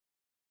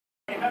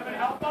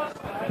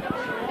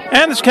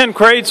And this is Ken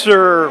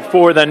Kraetzer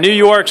for the New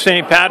York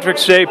St.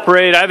 Patrick's Day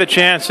Parade. I have a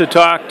chance to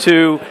talk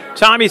to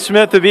Tommy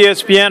Smyth of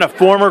ESPN, a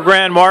former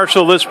Grand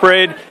Marshal of this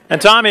parade.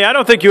 And Tommy, I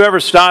don't think you ever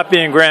stopped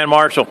being Grand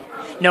Marshal.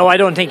 No, I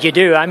don't think you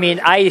do. I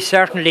mean, I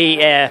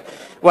certainly,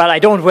 I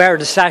don't wear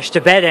the sash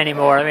to bed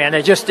anymore. I mean,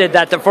 I just did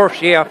that the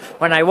first year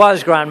when I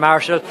was Grand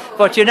Marshal,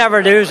 but you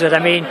never lose it. I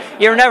mean,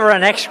 you're never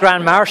an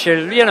ex-Grand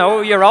Marshal. You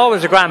know, you're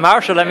always a Grand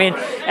Marshal. I mean,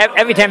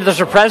 every time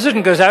there's a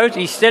president goes out,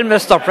 he's still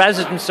Mr.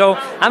 President, so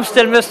I'm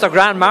still Mr.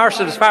 Grand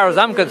Marshal as far as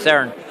I'm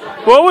concerned.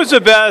 What was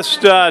the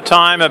best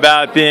time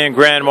about being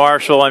Grand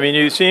Marshal? I mean,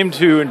 you seem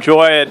to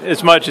enjoy it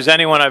as much as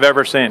anyone I've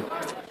ever seen.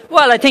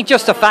 Well, I think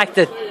just the fact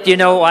that, you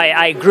know,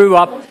 I grew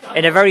up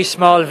in a very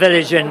small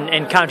village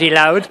in County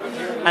Louth,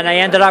 and I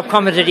ended up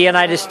coming to the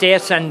United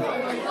States, and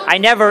I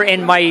never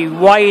in my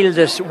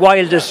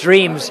wildest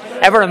dreams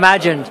ever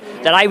imagined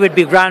that I would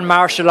be Grand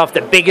Marshal of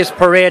the biggest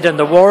parade in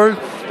the world,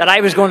 that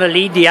I was going to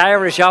lead the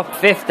Irish up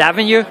Fifth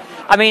Avenue.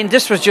 I mean,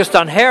 this was just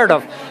unheard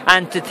of.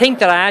 And to think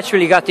that I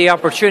actually got the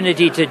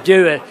opportunity to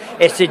do it,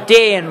 it's a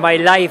day in my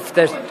life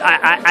that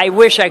I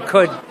wish I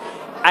could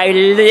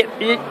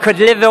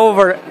live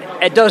over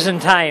a dozen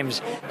times.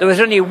 There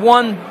was only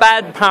one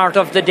bad part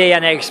of the day,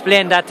 and I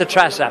explained that to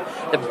Tressa.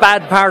 The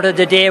bad part of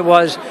the day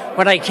was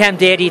when I came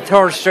to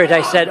 83rd Street,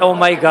 I said, oh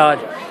my God,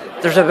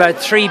 there's about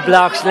 3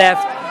 blocks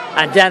left,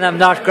 and then I'm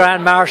not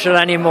Grand Marshal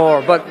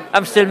anymore, but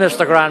I'm still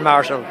Mr. Grand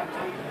Marshal.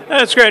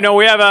 That's great. No,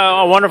 we have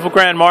a wonderful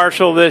Grand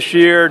Marshal this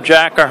year,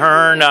 Jack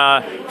Ahern,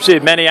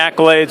 received many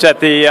accolades at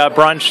the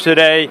brunch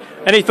today.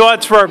 Any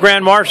thoughts for our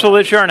Grand Marshal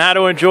this year on how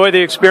to enjoy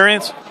the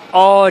experience?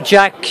 Oh,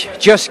 Jack,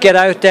 just get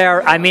out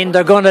there. I mean,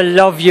 they're going to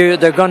love you.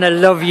 They're going to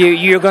love you.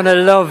 You're going to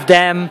love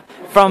them.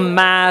 From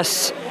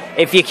Mass,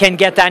 if you can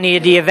get to any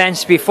of the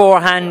events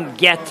beforehand,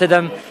 get to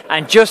them.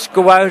 And just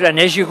go out, and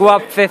as you go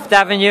up Fifth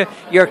Avenue,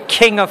 you're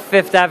king of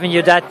Fifth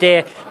Avenue that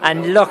day.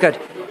 And look at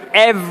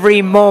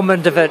every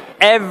moment of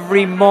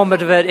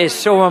it is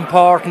so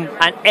important,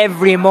 and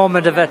every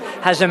moment of it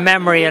has a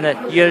memory in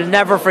it. You'll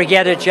never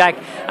forget it, Jack,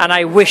 and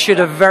I wish you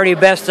the very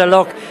best of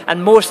luck,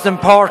 and most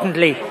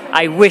importantly,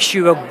 I wish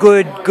you a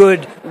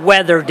good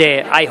weather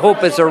day. I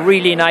hope it's a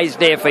really nice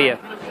day for you.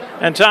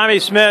 And Tommy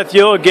Smyth,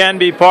 you'll again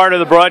be part of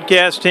the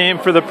broadcast team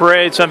for the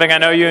parade, something I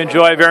know you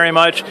enjoy very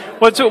much.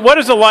 What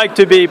is it like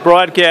to be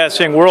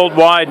broadcasting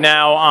worldwide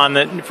now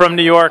from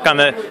New York on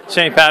the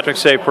St.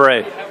 Patrick's Day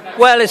Parade?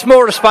 Well, it's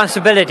more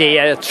responsibility.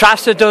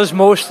 Trassa does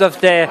most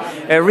of the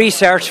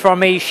research for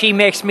me. She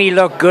makes me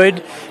look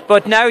good.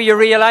 But now you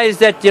realise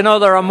that, you know,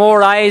 there are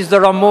more eyes,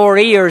 there are more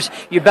ears.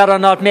 You better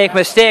not make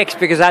mistakes,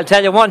 because I'll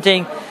tell you one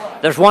thing.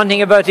 There's one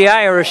thing about the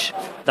Irish.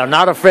 They're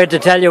not afraid to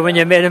tell you when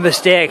you made a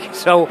mistake.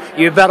 So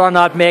you better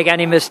not make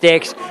any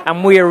mistakes.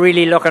 And we're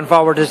really looking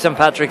forward to St.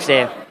 Patrick's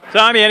Day.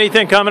 Tommy,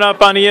 anything coming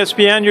up on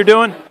ESPN you're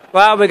doing?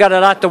 Well, we got a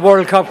lot, the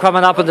World Cup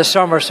coming up in the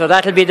summer, so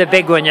that'll be the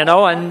big one, you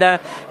know. And,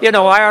 you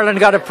know,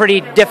 Ireland got a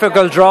pretty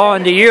difficult draw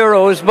in the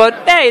Euros, but,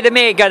 hey, they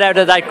may get out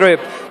of that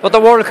group. But the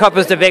World Cup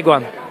is the big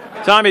one.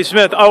 Tommy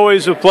Smyth,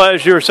 always a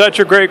pleasure. You're such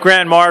a great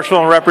Grand Marshal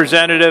and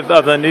representative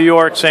of the New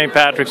York St.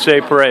 Patrick's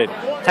Day Parade.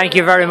 Thank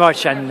you very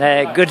much,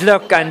 and good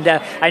luck. And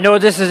I know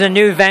this is a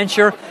new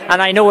venture,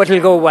 and I know it'll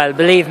go well,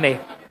 believe me.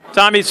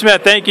 Tommy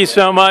Smyth, thank you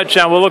so much,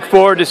 and we'll look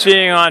forward to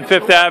seeing you on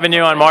Fifth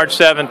Avenue on March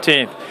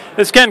 17th.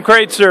 This is Ken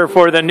Kraetzer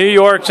for the New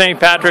York St.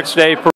 Patrick's Day Parade.